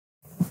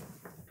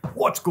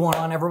What's going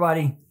on,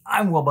 everybody?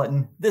 I'm Will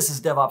Button. This is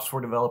DevOps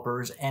for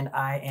Developers, and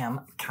I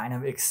am kind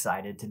of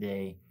excited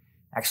today.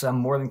 Actually, I'm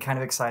more than kind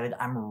of excited.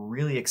 I'm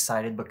really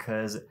excited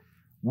because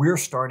we're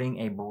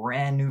starting a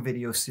brand new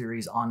video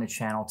series on the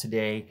channel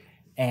today,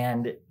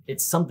 and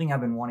it's something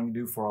I've been wanting to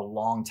do for a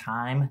long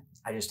time.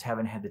 I just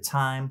haven't had the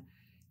time,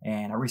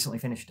 and I recently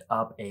finished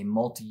up a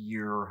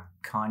multi-year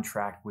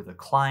contract with a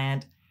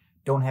client.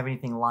 Don't have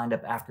anything lined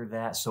up after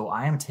that, so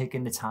I am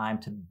taking the time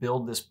to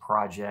build this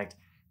project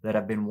that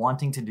I've been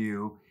wanting to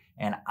do,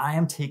 and I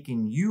am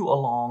taking you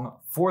along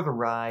for the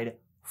ride,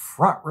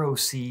 front row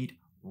seat,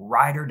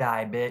 ride or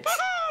die, bitch.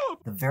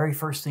 The very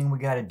first thing we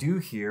got to do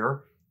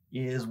here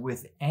is,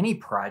 with any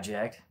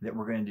project that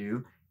we're going to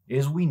do,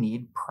 is we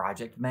need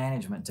project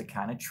management to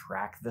kind of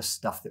track the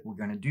stuff that we're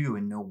going to do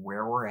and know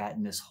where we're at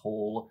in this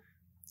whole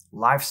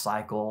life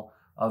cycle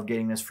of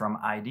getting this from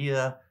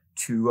idea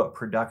to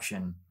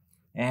production.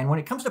 And when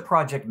it comes to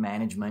project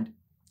management,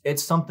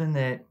 it's something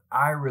that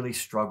I really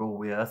struggle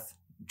with,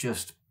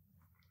 just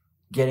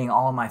getting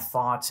all my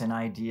thoughts and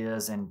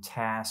ideas and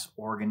tasks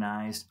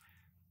organized.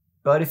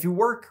 But if you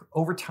work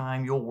over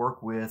time, you'll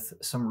work with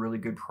some really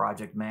good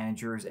project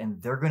managers,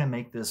 and they're going to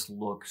make this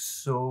look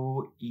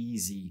so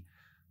easy.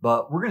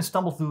 But we're going to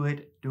stumble through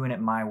it, doing it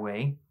my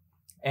way.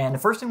 And the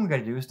first thing we got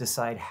to do is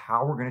decide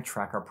how we're going to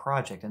track our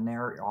project. And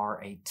there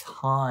are a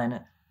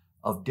ton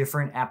of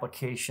different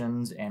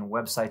applications and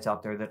websites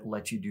out there that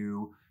let you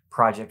do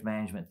project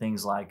management,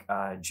 things like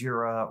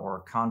Jira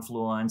or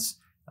Confluence,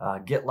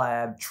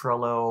 GitLab,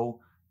 Trello,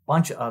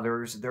 bunch of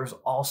others. There's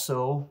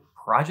also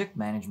project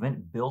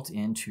management built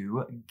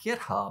into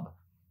Github.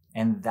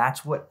 And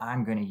that's what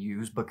I'm going to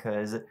use,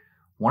 because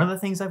one of the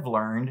things I've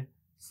learned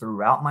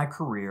throughout my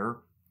career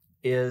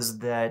is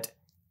that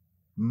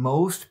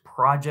most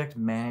project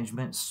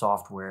management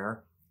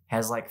software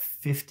has like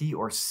 50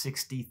 or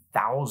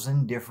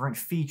 60,000 different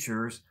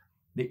features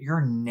that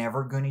you're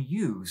never going to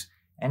use.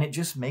 And it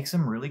just makes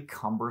them really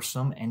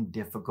cumbersome and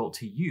difficult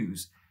to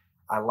use.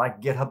 I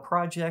like GitHub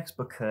projects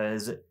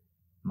because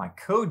my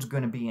code's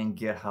going to be in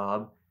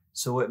GitHub,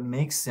 so it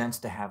makes sense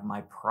to have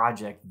my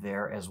project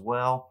there as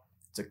well.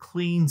 It's a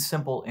clean,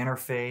 simple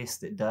interface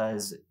that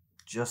does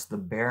just the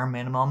bare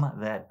minimum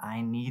that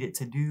I need it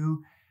to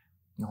do.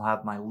 You'll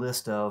have my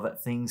list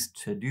of things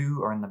to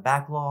do or in the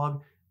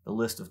backlog, the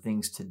list of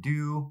things to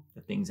do,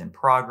 the things in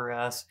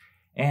progress.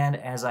 And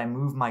as I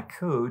move my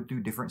code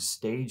through different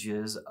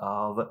stages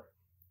of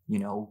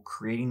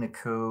creating the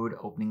code,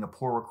 opening a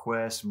pull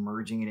request,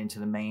 merging it into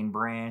the main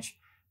branch,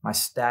 my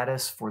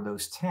status for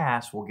those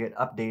tasks will get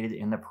updated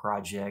in the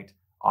project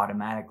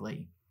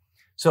automatically.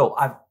 So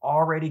I've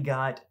already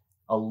got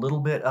a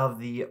little bit of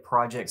the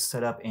project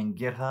set up in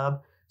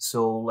GitHub.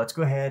 So let's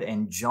go ahead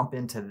and jump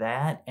into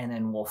that, and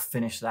then we'll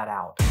finish that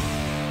out.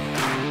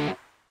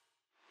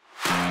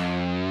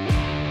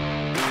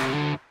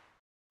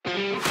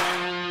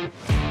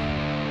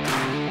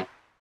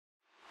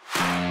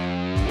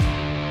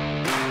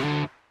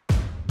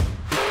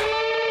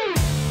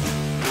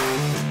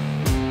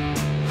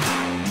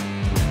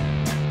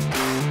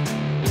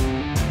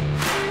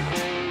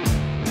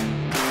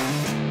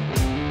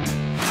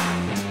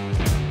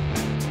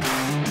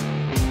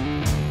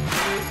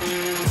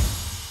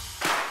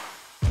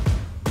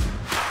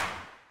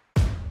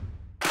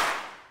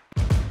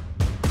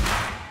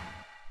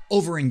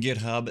 Over in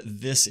GitHub,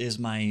 this is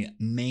my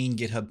main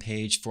GitHub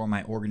page for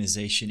my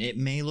organization. It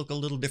may look a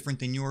little different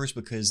than yours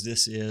because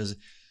this is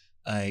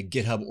a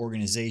GitHub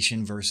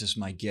organization versus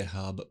my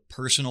GitHub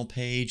personal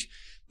page.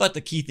 But the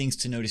key things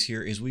to notice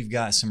here is we've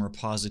got some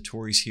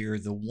repositories here.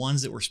 The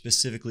ones that we're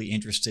specifically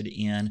interested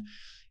in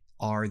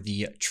are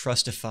the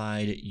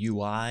Trustified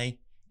UI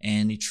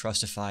and the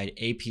Trustified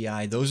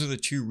API. Those are the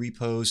two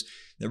repos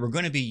that we're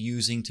going to be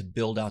using to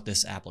build out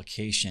this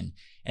application.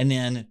 And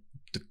then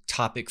the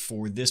topic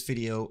for this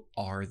video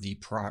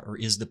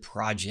is the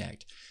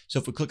project. So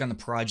if we click on the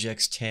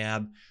projects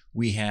tab,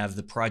 we have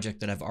the project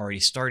that I've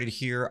already started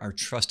here, our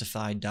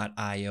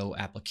Trustified.io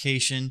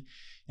application.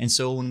 And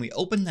so when we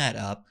open that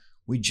up,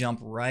 we jump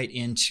right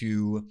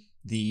into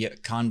the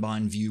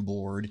Kanban view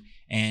board,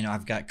 and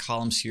I've got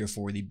columns here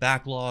for the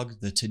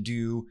backlog, the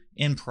to-do,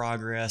 in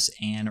progress,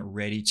 and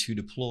ready to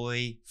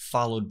deploy,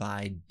 followed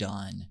by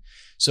done.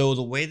 So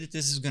the way that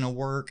this is going to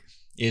work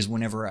is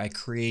whenever I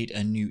create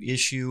a new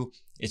issue,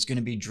 it's going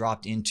to be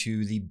dropped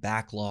into the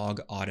backlog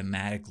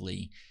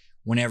automatically.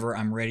 Whenever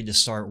I'm ready to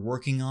start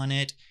working on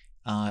it,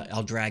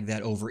 I'll drag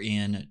that over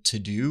in to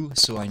do,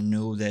 so I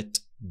know that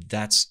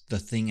that's the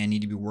thing I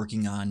need to be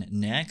working on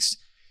next.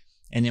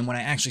 And then when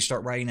I actually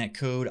start writing that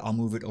code, I'll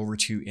move it over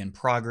to in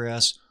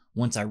progress.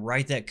 Once I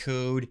write that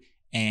code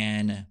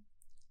and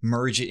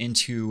merge it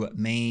into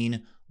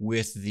main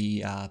with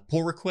the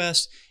pull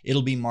request,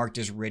 it'll be marked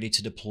as ready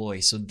to deploy.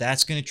 So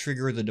that's going to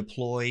trigger the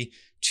deploy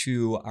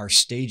to our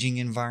staging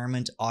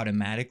environment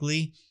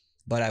automatically,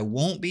 but I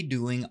won't be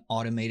doing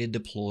automated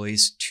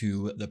deploys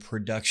to the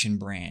production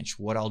branch.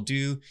 What I'll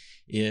do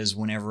is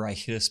whenever I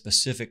hit a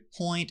specific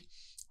point,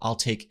 I'll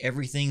take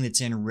everything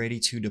that's in ready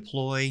to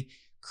deploy,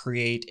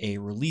 create a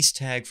release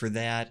tag for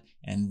that,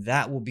 and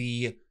that will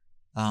be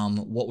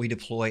what we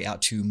deploy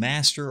out to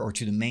master or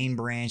to the main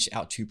branch,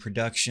 out to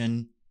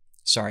production.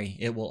 Sorry,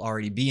 it will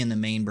already be in the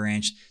main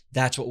branch.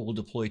 That's what we'll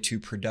deploy to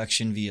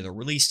production via the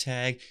release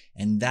tag,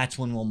 and that's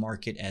when we'll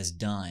mark it as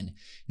done.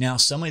 Now,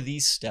 some of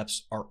these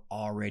steps are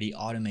already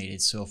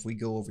automated. So if we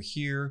go over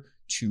here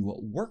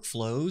to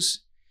workflows,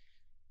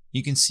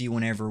 you can see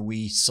whenever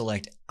we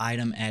select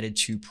item added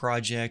to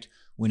project,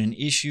 when an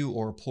issue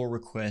or a pull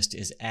request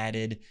is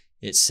added,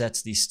 it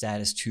sets the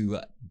status to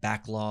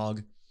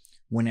backlog.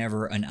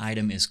 Whenever an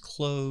item is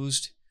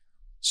closed,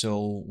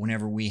 so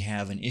whenever we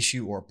have an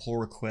issue or a pull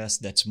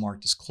request that's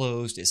marked as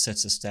closed, it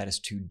sets the status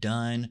to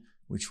done,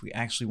 which we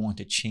actually want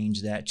to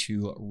change that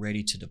to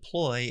ready to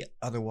deploy.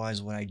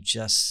 Otherwise, what I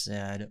just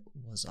said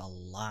was a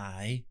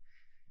lie.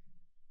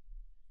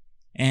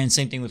 And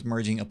same thing with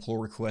merging a pull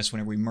request.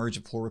 Whenever we merge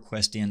a pull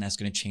request in, that's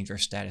going to change our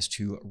status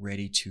to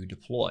ready to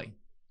deploy.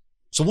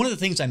 So one of the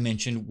things I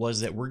mentioned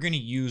was that we're going to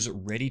use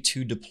ready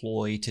to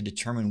deploy to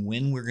determine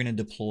when we're going to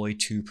deploy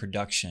to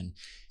production.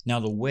 Now,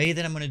 the way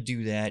that I'm going to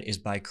do that is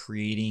by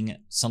creating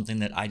something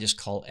that I just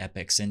call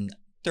epics. And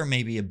there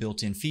may be a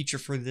built-in feature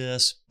for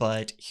this,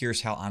 but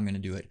here's how I'm going to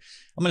do it.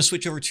 I'm going to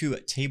switch over to a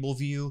table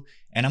view,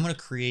 and I'm going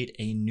to create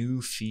a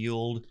new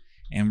field,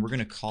 and we're going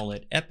to call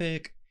it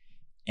epic.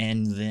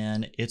 And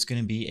then it's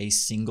going to be a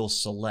single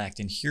select.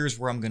 And here's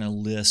where I'm going to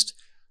list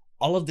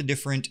all of the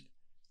different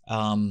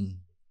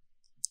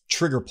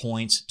trigger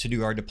points to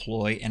do our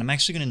deploy. And I'm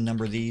actually going to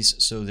number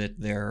these so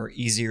that they're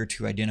easier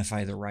to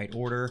identify the right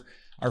order.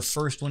 Our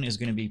first one is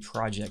going to be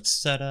project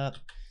setup.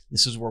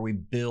 This is where we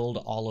build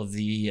all of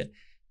the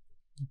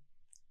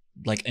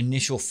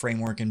initial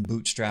framework and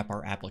bootstrap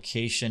our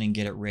application and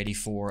get it ready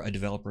for a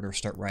developer to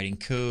start writing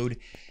code.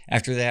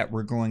 After that,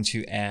 we're going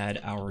to add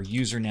our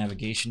user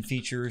navigation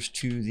features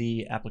to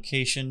the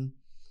application.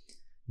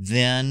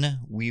 Then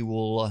we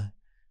will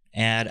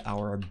add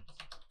our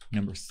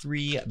number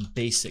 3,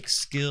 basic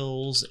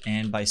skills.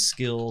 And by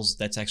skills,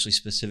 that's actually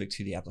specific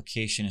to the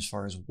application as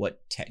far as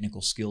what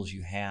technical skills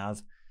you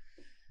have.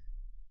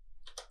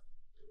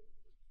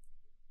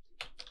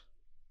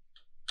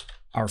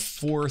 Our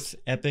 4th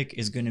epic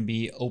is going to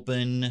be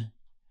open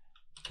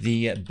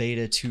the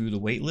beta to the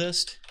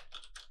waitlist.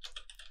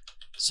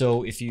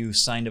 So if you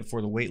signed up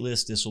for the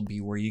waitlist, this will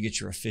be where you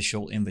get your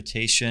official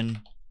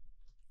invitation.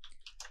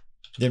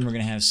 Then we're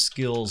going to have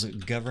skills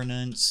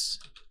governance.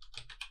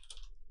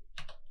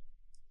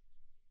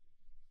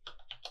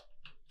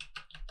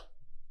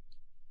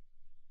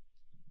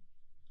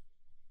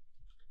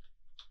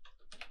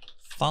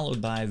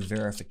 Followed by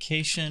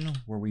verification,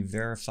 where we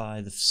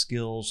verify the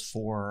skills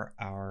for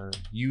our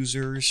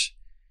users.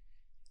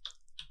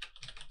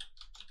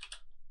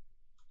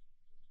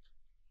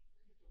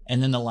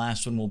 And then the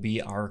last one will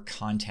be our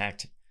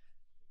contact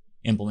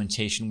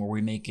implementation, where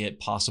we make it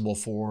possible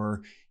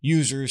for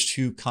users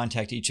to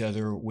contact each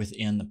other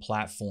within the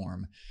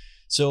platform.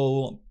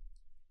 So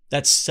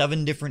that's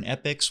 7 different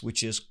epics,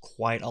 which is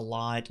quite a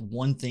lot.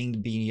 One thing to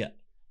be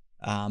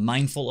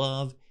mindful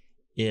of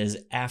is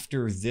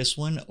after this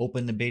one,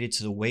 open the beta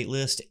to the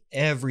waitlist,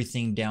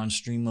 everything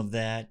downstream of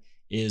that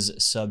is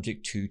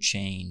subject to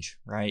change,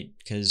 right?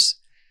 Because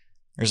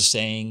there's a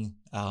saying,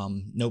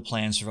 no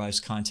plan survives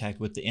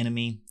contact with the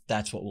enemy.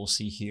 That's what we'll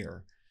see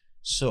here.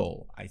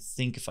 So I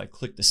think if I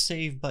click the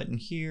save button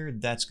here,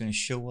 that's going to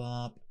show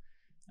up.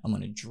 I'm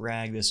going to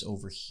drag this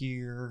over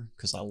here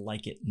because I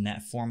like it in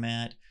that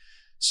format.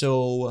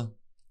 So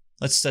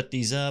let's set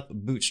these up.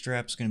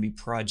 Bootstrap is going to be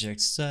project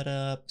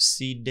setup,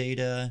 seed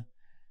data.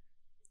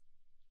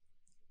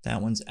 That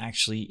one's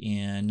actually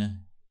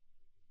in,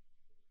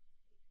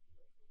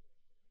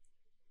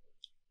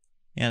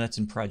 yeah, that's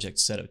in project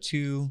setup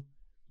 2.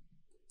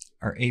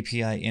 Our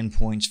API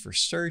endpoints for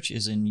search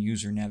is in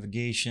user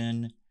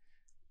navigation.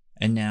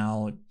 And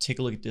now take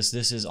a look at this.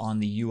 This is on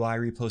the UI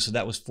repo. So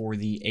that was for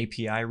the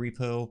API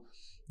repo.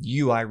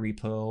 UI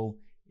repo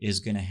is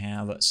going to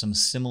have some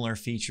similar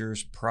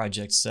features.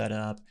 Project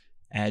setup,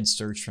 add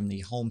search from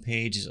the home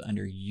page is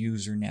under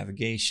user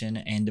navigation,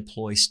 and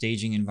deploy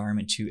staging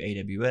environment to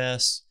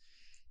AWS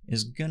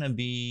is going to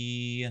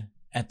be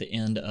at the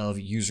end of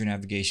user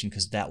navigation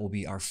because that will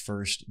be our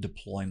first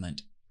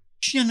deployment.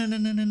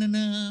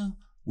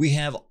 We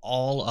have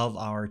all of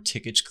our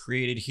tickets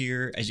created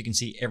here. As you can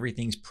see,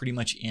 everything's pretty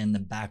much in the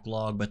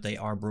backlog, but they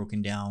are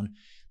broken down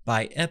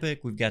by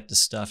epic. We've got the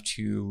stuff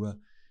to,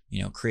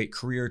 create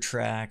career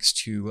tracks,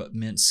 to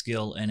mint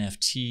skill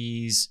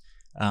NFTs,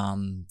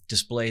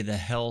 display the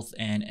health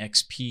and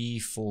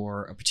XP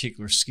for a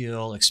particular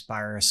skill,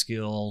 expire a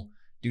skill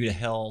due to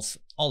health,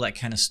 all that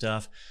kind of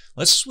stuff.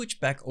 Let's switch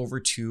back over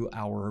to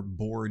our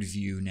board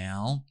view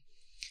now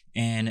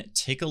and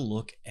take a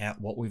look at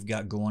what we've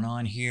got going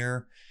on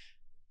here.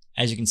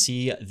 As you can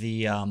see,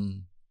 the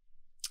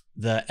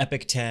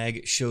epic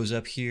tag shows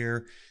up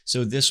here.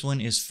 So this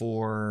one is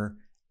for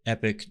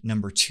epic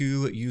number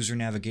 2, user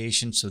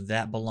navigation. So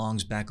that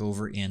belongs back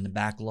over in the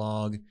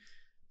backlog.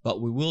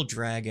 But we will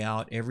drag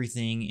out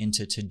everything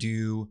into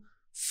to-do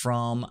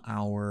from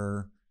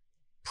our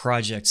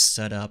project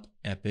setup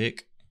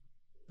epic,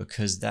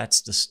 because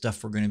that's the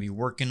stuff we're going to be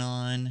working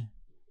on.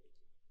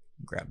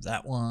 grab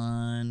that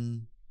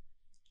one.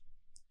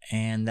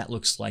 And that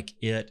looks like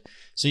it.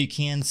 So you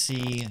can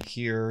see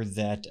here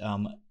that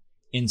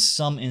in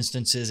some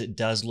instances, it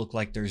does look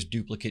like there's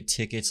duplicate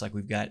tickets, like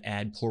we've got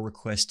add pull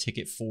request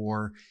ticket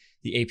for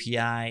the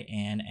API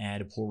and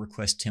add a pull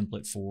request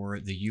template for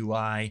the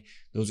UI.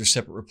 Those are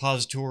separate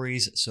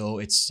repositories, so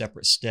it's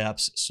separate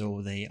steps,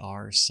 so they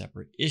are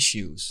separate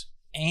issues.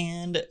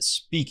 And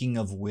speaking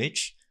of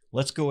which,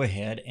 let's go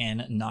ahead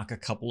and knock a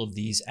couple of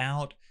these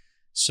out.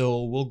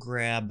 So we'll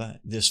grab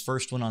this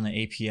first one on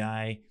the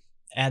API,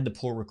 add the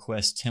pull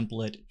request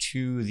template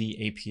to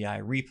the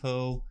API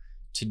repo.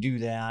 To do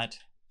that,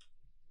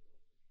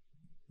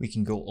 we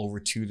can go over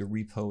to the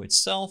repo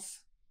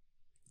itself,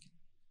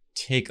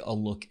 take a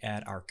look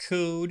at our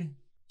code.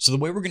 So the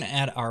way we're going to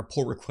add our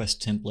pull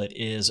request template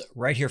is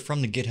right here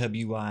from the GitHub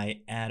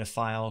UI, add a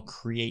file,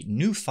 create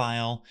new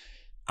file.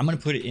 I'm going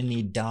to put it in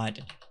the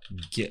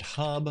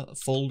 .github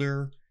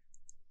folder,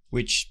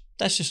 which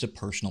that's just a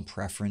personal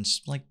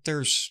preference. Like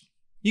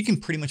you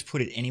can pretty much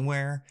put it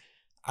anywhere.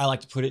 I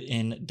like to put it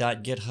in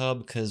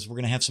 .github because we're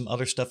going to have some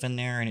other stuff in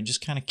there, and it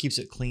just kind of keeps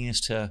it clean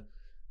as to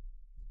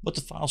what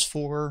the file's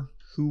for,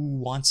 who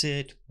wants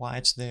it, why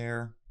it's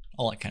there,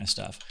 all that kind of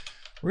stuff.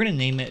 We're going to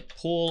name it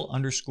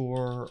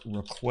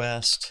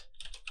pull_request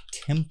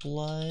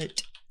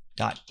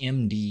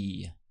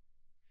template.md.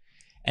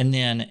 And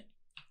then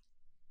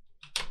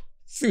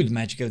through the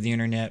magic of the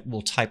internet,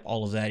 we'll type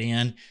all of that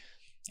in.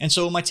 And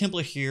so my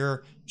template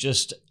here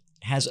just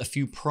has a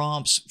few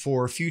prompts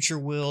for future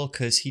Will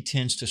because he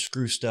tends to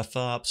screw stuff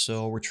up.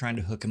 So we're trying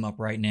to hook him up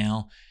right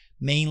now,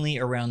 mainly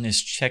around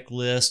this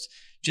checklist,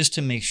 just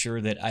to make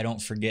sure that I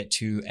don't forget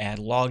to add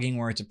logging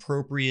where it's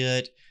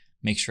appropriate,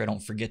 make sure I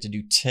don't forget to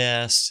do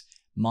tests.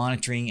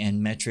 Monitoring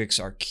and metrics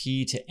are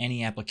key to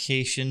any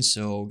application.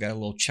 So got a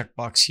little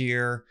checkbox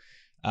here.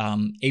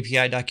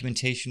 API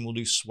documentation, we'll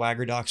do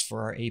Swagger docs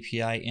for our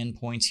API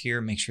endpoints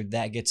here. Make sure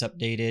that gets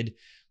updated.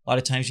 A lot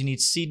of times you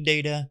need seed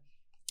data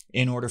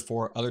in order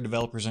for other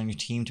developers on your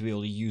team to be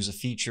able to use the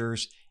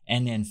features.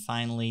 And then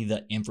finally,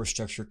 the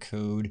infrastructure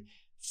code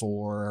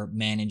for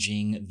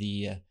managing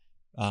the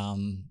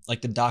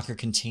like the Docker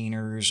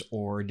containers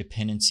or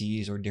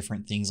dependencies or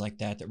different things like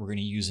that we're going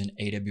to use in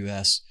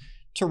AWS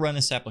to run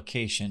this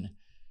application.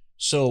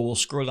 So we'll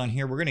scroll down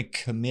here. We're going to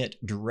commit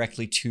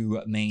directly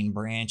to main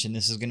branch, and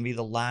this is going to be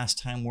the last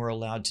time we're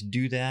allowed to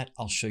do that.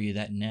 I'll show you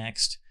that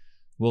next.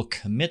 We'll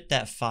commit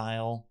that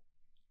file.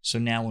 So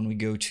now when we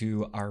go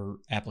to our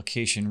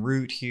application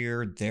root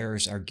here,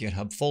 there's our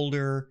GitHub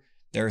folder,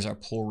 there's our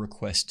pull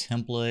request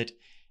template.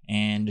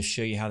 And to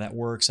show you how that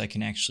works, I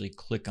can actually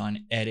click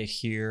on edit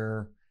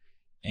here,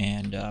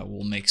 and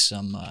we'll make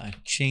some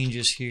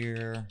changes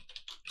here,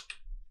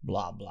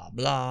 blah, blah,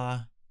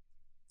 blah.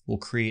 We'll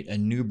create a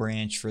new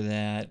branch for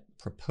that,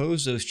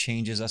 propose those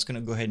changes. That's going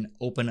to go ahead and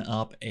open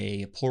up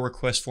a pull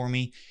request for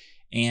me.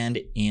 And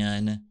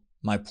in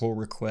my pull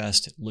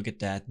request, look at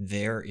that,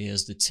 there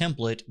is the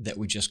template that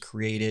we just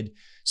created.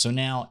 So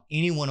now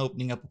anyone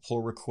opening up a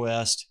pull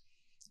request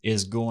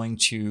is going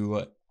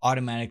to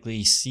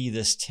automatically see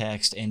this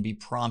text and be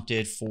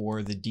prompted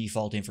for the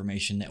default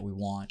information that we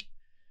want.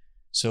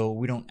 So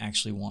we don't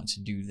actually want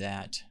to do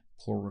that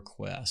pull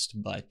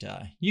request, but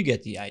you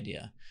get the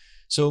idea.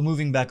 So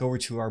moving back over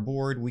to our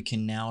board, we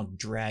can now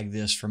drag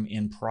this from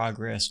in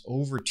progress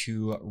over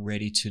to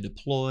ready to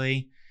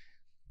deploy.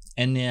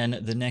 And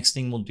then the next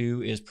thing we'll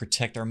do is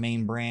protect our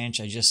main branch.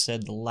 I just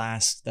said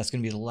that's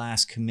going to be the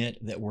last commit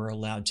that we're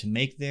allowed to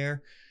make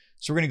there.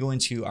 So we're going to go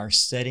into our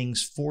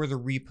settings for the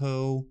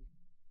repo.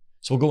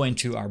 So we'll go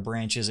into our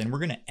branches, and we're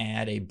going to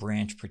add a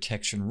branch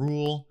protection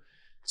rule.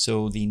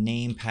 So the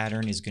name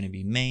pattern is going to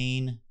be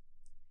main,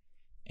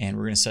 and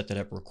we're going to set that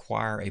up,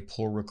 require a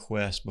pull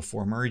request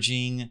before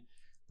merging,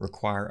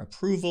 require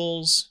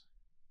approvals,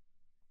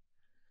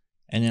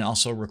 and then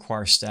also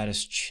require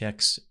status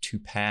checks to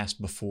pass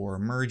before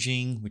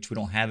merging, which we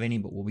don't have any,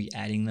 but we'll be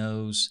adding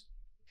those.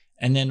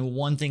 And then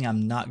one thing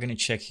I'm not going to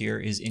check here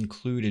is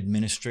include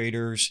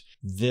administrators.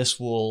 This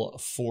will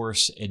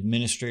force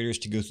administrators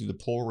to go through the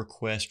pull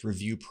request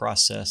review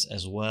process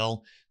as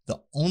well.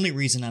 The only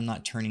reason I'm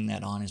not turning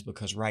that on is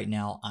because right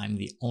now I'm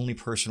the only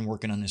person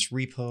working on this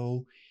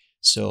repo.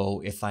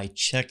 So if I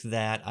checked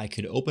that, I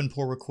could open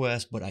pull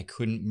request, but I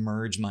couldn't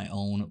merge my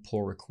own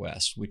pull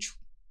request, which,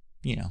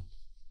 you know,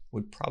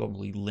 would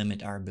probably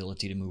limit our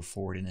ability to move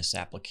forward in this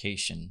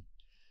application.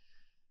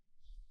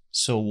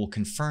 So we'll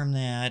confirm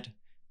that.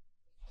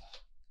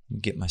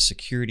 Get my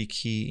security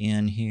key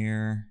in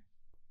here.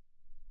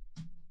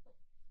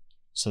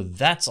 So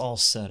that's all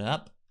set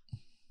up.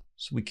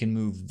 So we can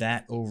move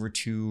that over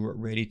to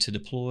ready to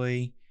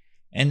deploy.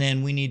 And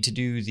then we need to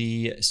do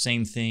the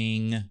same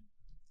thing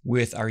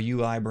with our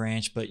UI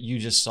branch, but you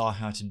just saw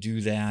how to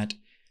do that.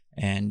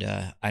 And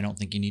I don't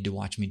think you need to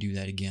watch me do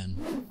that again.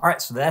 All right,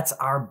 so that's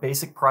our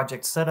basic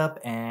project setup,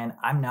 and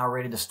I'm now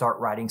ready to start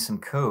writing some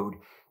code.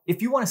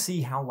 If you want to see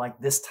how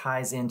this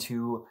ties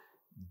into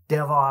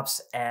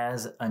DevOps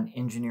as an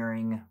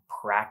engineering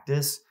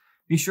practice,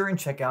 Be sure and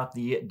check out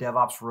the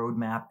DevOps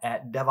roadmap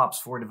at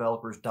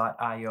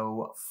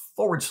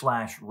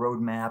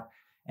devopsfordevelopers.io/roadmap.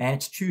 And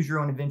it's choose your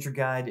own adventure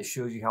guide that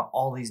shows you how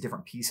all these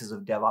different pieces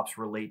of DevOps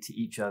relate to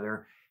each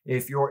other.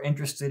 If you're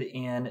interested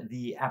in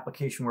the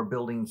application we're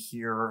building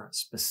here,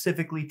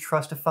 specifically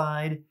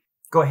Trustified,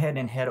 go ahead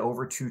and head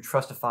over to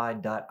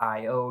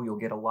trustified.io. You'll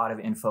get a lot of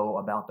info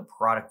about the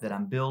product that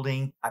I'm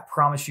building. I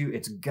promise you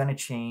it's gonna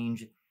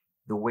change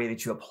the way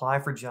that you apply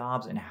for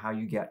jobs and how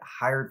you get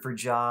hired for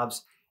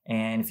jobs.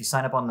 And if you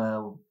sign up on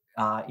the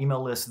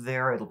email list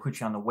there, it'll put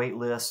you on the wait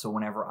list. So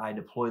whenever I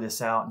deploy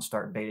this out and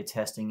start beta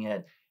testing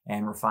it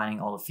and refining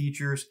all the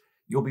features,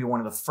 you'll be one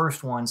of the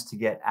first ones to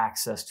get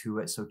access to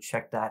it. So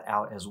check that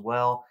out as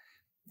well.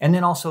 And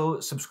then also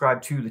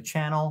subscribe to the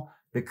channel,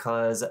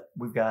 because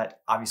we've got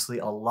obviously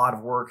a lot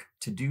of work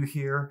to do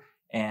here.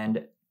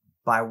 And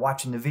by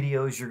watching the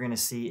videos, you're going to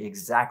see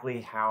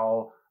exactly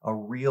how a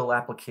real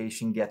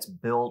application gets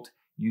built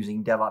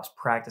using DevOps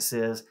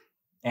practices.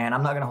 And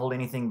I'm not going to hold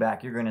anything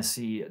back. You're going to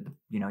see,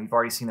 you've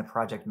already seen the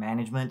project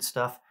management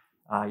stuff.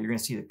 You're going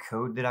to see the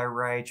code that I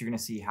write. You're going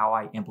to see how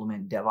I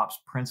implement DevOps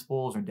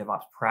principles or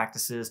DevOps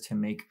practices to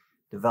make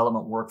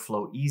development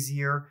workflow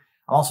easier.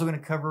 I'm also going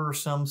to cover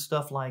some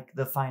stuff like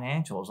the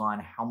financials on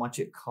how much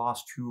it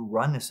costs to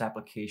run this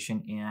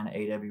application in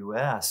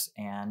AWS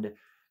and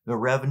the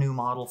revenue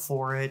model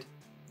for it,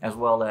 as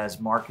well as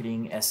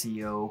marketing,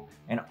 SEO,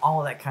 and all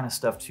of that kind of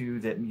stuff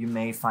too that you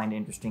may find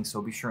interesting.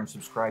 So be sure and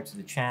subscribe to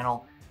the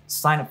channel.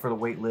 Sign up for the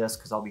wait list,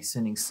 because I'll be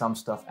sending some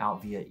stuff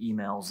out via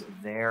emails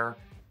there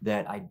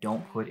that I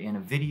don't put in a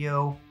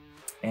video.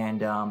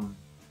 And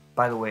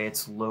by the way,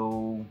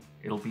 it'll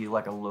be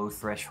like a low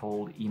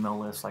threshold email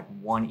list, like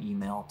 1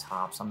 email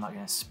tops. I'm not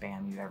gonna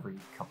spam you every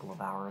couple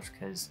of hours,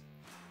 because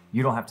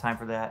you don't have time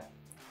for that.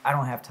 I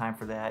don't have time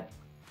for that.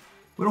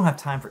 We don't have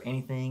time for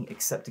anything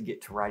except to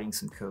get to writing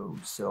some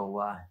code.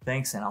 So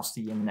thanks, and I'll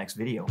see you in the next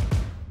video.